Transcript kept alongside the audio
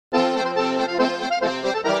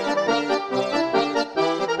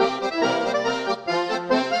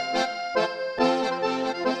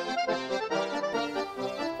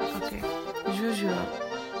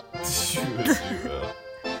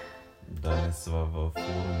sva v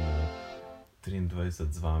forumu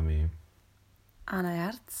 23 z vami Ana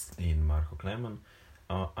Jarc. in Marko Klemen.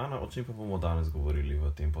 Ana, o čem pa bomo danes govorili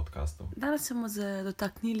v tem podcastu? Danes smo se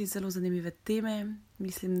dotaknili zelo zanimive teme.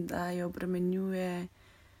 Mislim, da jo obremenjuje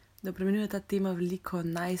ta tema veliko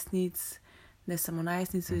najstnic, ne samo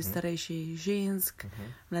najstnic, tudi starejših žensk,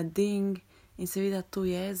 mladenk. In seveda to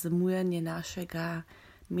je zamujanje našega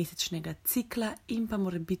mesečnega cikla in pa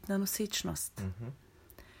morebitna nosečnost.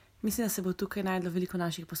 Mislim, da se bo tukaj najdlo veliko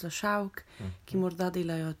naših poslušalk, ki morda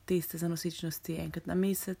delajo teste za nosečnosti enkrat na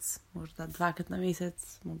mesec, morda dvakrat na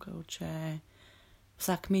mesec, mogoče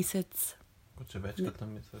vsak mesec. Mogoče večkrat na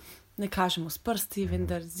mesec. Ne kažemo s prsti,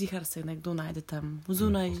 vendar zihar se nekdo najde tam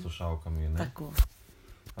vzunaj. Med poslušalkami, ne? Tako.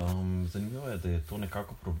 Zanimivo je, da je to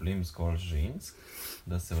nekako problem zgolj žensk,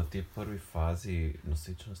 da se v tej prvi fazi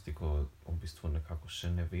nosečnosti, ko v bistvu nekako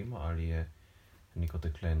še ne vemo, ali je neko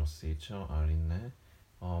dekle nosečo ali ne,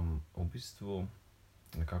 v bistvu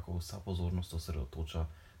nekako vsa pozornost osredotoča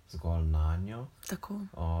zgolj nanjo. Tako.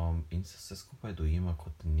 In se vse skupaj dojema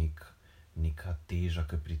kot neka teža,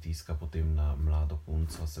 ki pritiska potem na mlado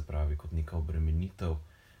punco, se pravi kot neka obremenitev,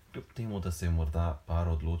 kljub temu, da se je morda par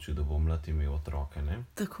odločil, da bo mlad imel otroke, ne?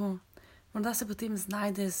 Tako. Morda se potem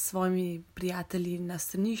znajde s svojimi prijatelji na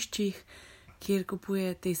straniščih, kjer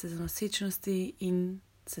kupuje teste za nosečnosti in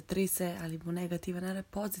se trese, ali bo negativen ali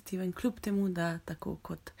pozitiven, kljub temu, da tako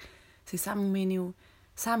kot si sam omenil,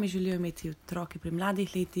 sami želijo imeti otroke pri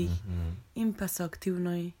mladih letih in pa so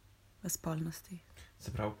aktivni v spolnosti.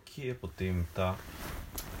 Se pravi, kje je potem ta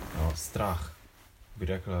strah? Bi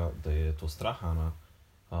rekla, da je to strah, Ana.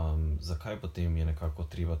 Zakaj potem je nekako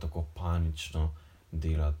treba tako panično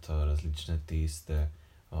delati različne teste,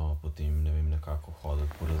 potem, ne vem, nekako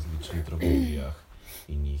hoditi po različnih drogerijah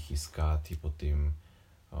in jih iskati, potem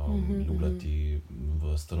lulati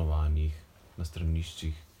v stanovanjih, na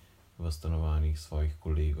straniščih, v stanovanjih svojih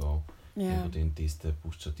kolegov in potem teste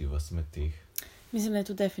puščati v smeteh. Mislim, da je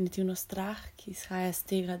to definitivno strah, ki izhaja iz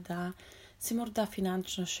tega, da si morda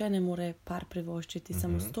finančno še ne more par privoščiti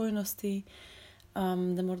samostojnosti,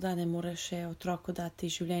 da morda ne more še otroku dati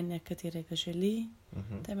življenje, katerega želi,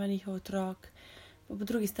 da ima njihov otrok. Po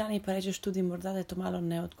drugi strani pa rečeš tudi morda, da je to malo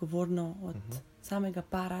neodgovorno od samega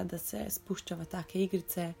para, da se spušča v take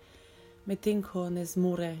igrice, medtem ko ne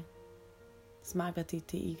zmore zmagati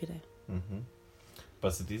te igre.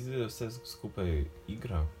 Pa se ti zdi, da vse skupaj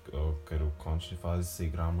igra, ker v končni fazi se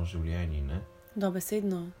igramo življenji, ne?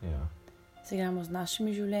 Dobesedno. Ja. Se igramo z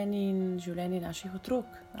našimi življenji in življenji naših otrok,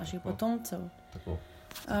 naših potomcev. Tako.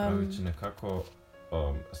 Se pravi, če nekako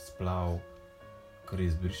splav, kar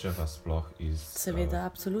izbriševa sploh iz Seveda,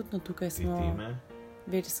 absolutno, tukaj te smo teme.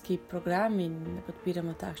 verski program in ne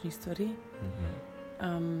podpiramo takšnih stvari.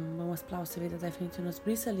 Bomo splav seveda definitivno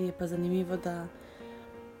zbrisali, je pa zanimivo, da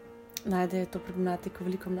najde to problematiko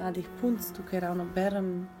veliko mladih punc. Tukaj ravno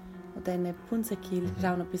berem od ene punce, ki je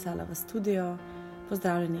ravno pisala v studio.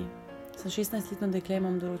 Pozdravljeni, sem 16-letno dekle,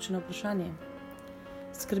 imam določeno vprašanje.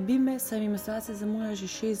 Skrbi me, saj mi menstruacija zamuja že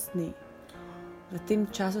 6 dni. V tem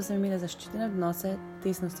času sem imela zaščitene odnose,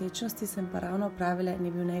 test nosečnosti sem pa ravno opravila in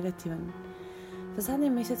je bil negativen. V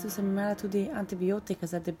zadnjem mesecu sem imela tudi antibiotika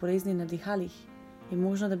zaradi bolezni na dihalih. Je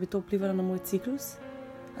možno, da bi to vplivalo na moj ciklus?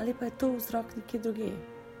 Ali pa je to vzrok nekje drugje?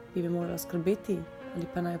 Bi morala skrbeti ali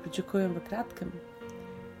pa naj jo pričakujem v kratkem?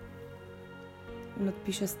 In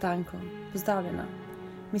odpiše Stanko. Pozdravljena.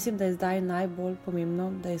 Mislim, da je zdaj najbolj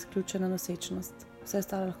pomembno, da je izključena nosečnost. Vse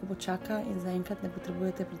ostalo lahko počaka in zaenkrat ne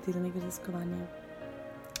potrebujete pretiranega raziskovanja.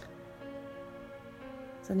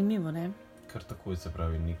 Zanimivo, ne? Kar takoj, se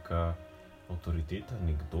pravi, neka avtoriteta,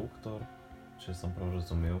 nek doktor, če sem prav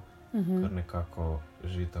razumel, kar nekako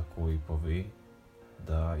že takoj pove,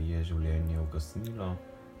 da je življenje ugasnilo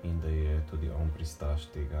in da je tudi on pristaš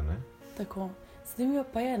tega, ne? Tako. Zanimivo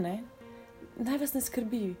pa je, ne? Naj vas ne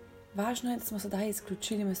skrbi. Važno je, da smo sedaj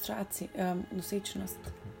izključili nosečnost.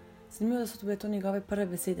 Zanimivo, da so to bile to njegove prve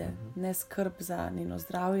besede. Ne skrb za njeno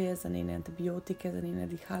zdravje, za njene antibiotike, za njene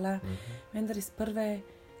dihala. Vendar iz prve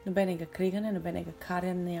nobenega kreganja, nobenega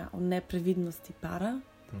karjanja o neprevidnosti para.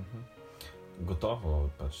 Gotovo,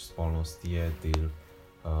 pač spolnost je del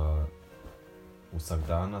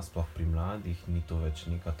vsakdana, sploh pri mladih, ni to več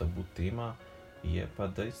neka tabu tema. Je pa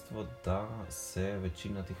dejstvo, da se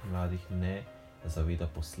večina teh mladih ne zaveda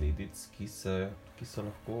posledic, ki so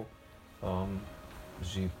lahko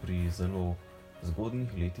že pri zelo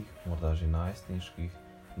zgodnjih letih, morda že najstniških,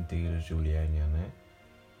 del življenja, ne?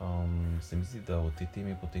 Se mi zdi, da o tej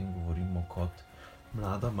temi potem govorimo kot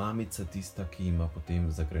mlada mamica, tista, ki ima potem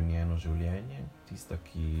zagrenjeno življenje, tista,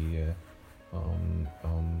 ki je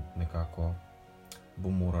nekako bo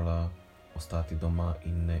morala ostati doma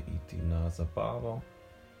in ne iti na zabavo.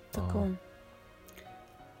 Tako.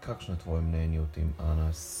 Kakšno je tvoje mnenje o tem,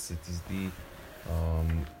 Ana? Se ti zdi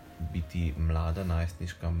biti mlada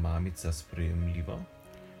najstniška mamica sprejemljivo?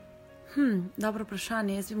 Dobro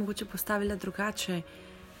vprašanje. Jaz bi mogoče postavila drugače.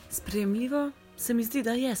 Sprejemljivo? Se mi zdi,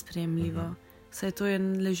 da je sprejemljivo. Saj to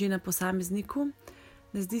leži na posamezniku.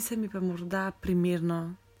 Ne zdi se mi pa morda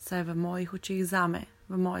primerno, saj v mojih očeh zame,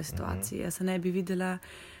 v moji situaciji. Jaz se ne bi videla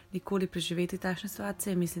nikoli preživeti takšne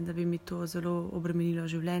situacije. Mislim, da bi mi to zelo obremenilo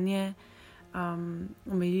življenje,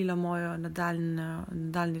 omejilo mojo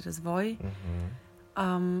nadaljni razvoj.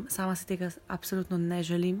 Sama si tega absolutno ne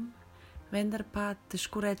želim, vendar pa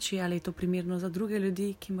težko reči, ali je to primerno za druge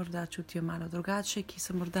ljudi, ki morda čutijo malo drugače, ki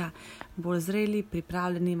so morda bolj zreli,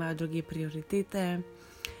 pripravljeni, imajo druge prioritete.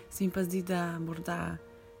 Se mi pa zdi, da morda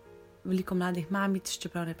veliko mladih mamic,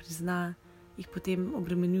 čeprav ne prizna, jih potem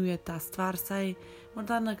obremenjuje ta stvar, saj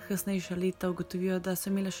morda na kasnejša leta ugotovijo, da so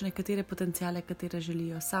imele še nekatere potencijale, katere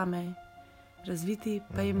želijo same razviti,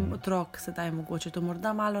 pa jim otrok sedaj mogoče to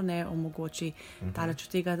morda malo ne omogoči, daleč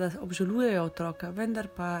od tega, da obžalujejo otroka, vendar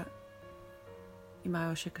pa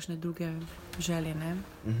imajo še kakšne druge želje, ne?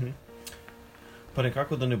 Pa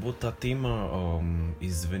nekako, da ne bo ta tema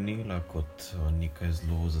izvenela kot nekaj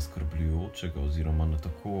zelo zaskrbljujočega oziroma na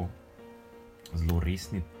tako zelo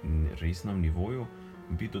resnem nivoju,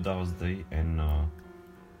 bi dodal zdaj en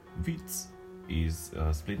vic iz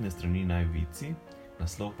spletne strani Najvici,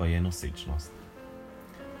 naslov pa je Nosečnost.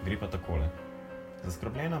 Gre pa takole.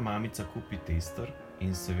 Zaskrbljena mamica kupi tester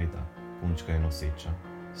in seveda, punčka je noseča.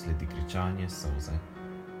 Sledi kričanje, solze.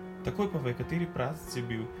 Takoj pa v kateri praznic je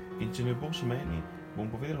bil in če ne boš meni, bom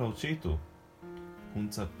povedala očetu.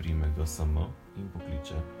 Punca prime GSM in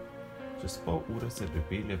pokliče. Čez pol ure se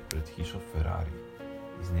pripelje pred hišo Ferrari.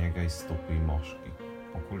 Iz njega izstopi moški,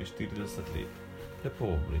 okoli 40 let,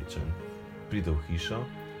 lepo oblečen. Pride v hišo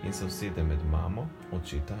in se usede med mamo,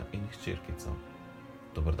 očeta in hčerkico.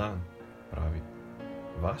 Dober dan, pravi.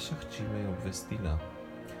 Vaša hči me je obvestila.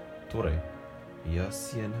 Torej,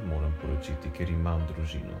 jaz je ne morem poročiti, ker imam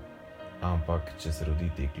družino. Ampak, če se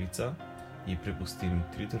rodi deklica, ji prepustim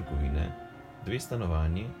 3 trgovine, 2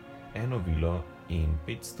 stanovanji, 1 vilo in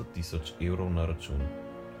 500 000 evrov na račun.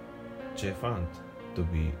 Če je fant,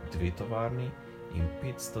 dobi 2 tovarni in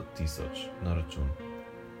 500 000 na račun.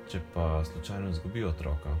 Če pa slučajno izgubi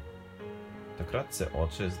otroka. Takrat se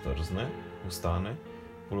oče zdrzne, vstane,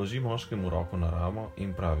 položi moškemu roko na ramo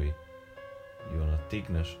in pravi: jo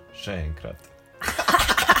nategneš še enkrat.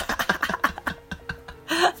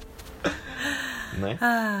 Ne?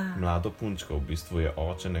 Mlado punčko v bistvu je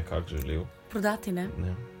oče nekako želel prodati, ne?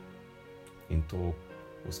 Ne. In to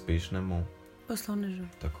uspešnemu poslovnežu.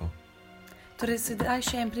 Tako. Torej, sedaj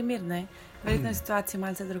še en primer, ne? Verjetno je situacija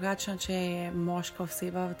malce drugačna, če je moška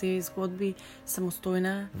oseba v tej zgodbi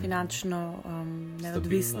samostojna, finančno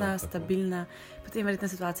neodvisna, stabilna. Potem verjetno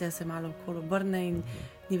situacija se malo okoli obrne in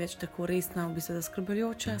ni več tako resna, v bistvu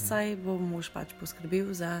zaskrbljujoča, saj bo mož pač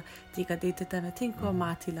poskrbel za tega deteta, medtem ko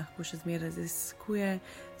mati lahko še zmeraj raziskuje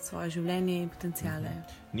svoje življenje in potenciale.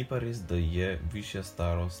 Ni pa res, da je višja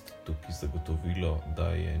starost tukaj zagotovilo,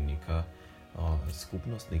 da je neka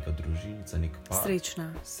skupnost, neka družinica, nek par.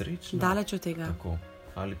 Srečna. Daleč od tega. Tako.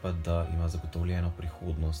 Ali pa da ima zagotovljeno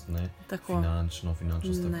prihodnost, ne? Finančno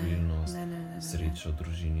stabilnost, srečo v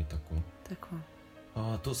družini. Tako.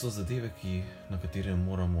 To so zadeve, na katere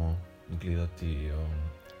moramo gledati.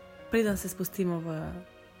 Preden se spustimo v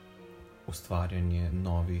ustvarjanje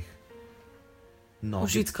novih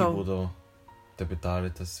užitkov, ki bodo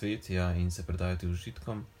tepetali ta svet, in se predajati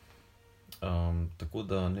užitkom. Tako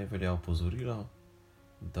da ne velja opozorilo,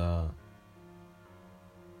 da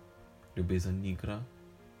ljubezen ni igra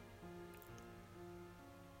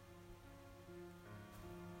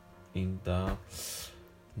in da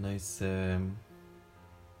naj se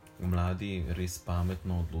mladi res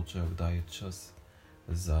pametno odločajo, kdaj je čas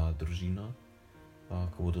za družino.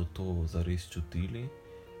 Ko bodo to zares čutili,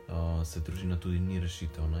 se družina tudi ni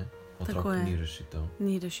rešitev, ne? Otrok ni rešitev.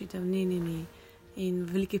 Ni rešitev, ni. In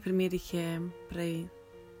v velikih primerih je prej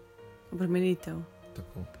obremenitev.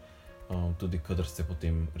 Tako. Tudi kadar se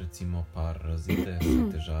potem recimo par razide,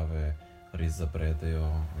 se težave res zabredejo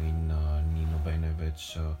in ni nobene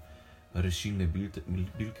več rešilne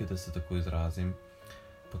bilke, da se tako izrazim,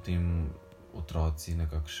 potem otroci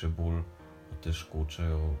nekako še bolj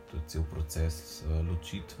otežkočajo cel proces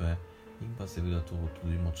ločitve in pa seveda to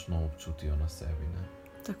tudi močno občutijo na sebi, ne?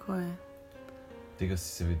 Tako je. Tega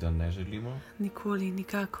si seveda ne želimo. Nikoli,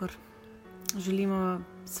 nikakor. Želimo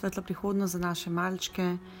svetlo prihodnost za naše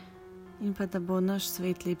malčke in pa da bo naš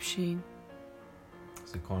svet lepši.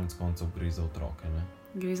 Se konec koncev gre za otroke, ne?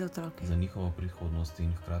 Gre za otroke. Za njihovo prihodnost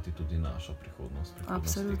in hkrati tudi našo prihodnost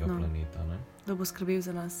tega planeta. Ne? Kdo bo skrbel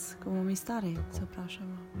za nas, ko bomo mi stari, Tako. se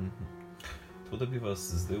vprašamo. Tako da bi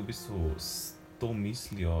vas zdaj v bistvu s to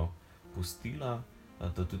mislijo pustila,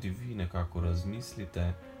 da tudi vi nekako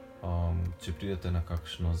razmislite, če pridete na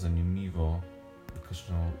kakšno zanimivo,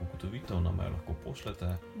 kakšno ugotovitev, nam jo lahko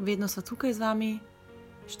pošljete. Vedno so tukaj z vami,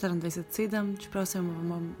 24/7, čeprav se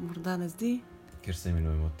vam morda ne zdi. Kjer se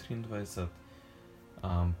imenujemo 23,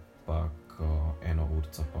 ampak 1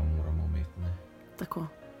 urco pa moramo imeti. Ne? Tako.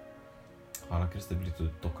 Hvala, ker ste bili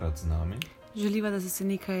tudi tokrat z nami. Želiva, da ste se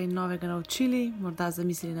nekaj novega naučili, morda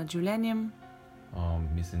zamislili nad življenjem.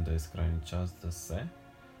 Mislim, da je skrajni čas, da se.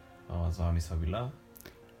 Z vami sva bila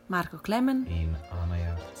Marko Klemen, in Ana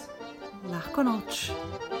Jarc. lahko noč.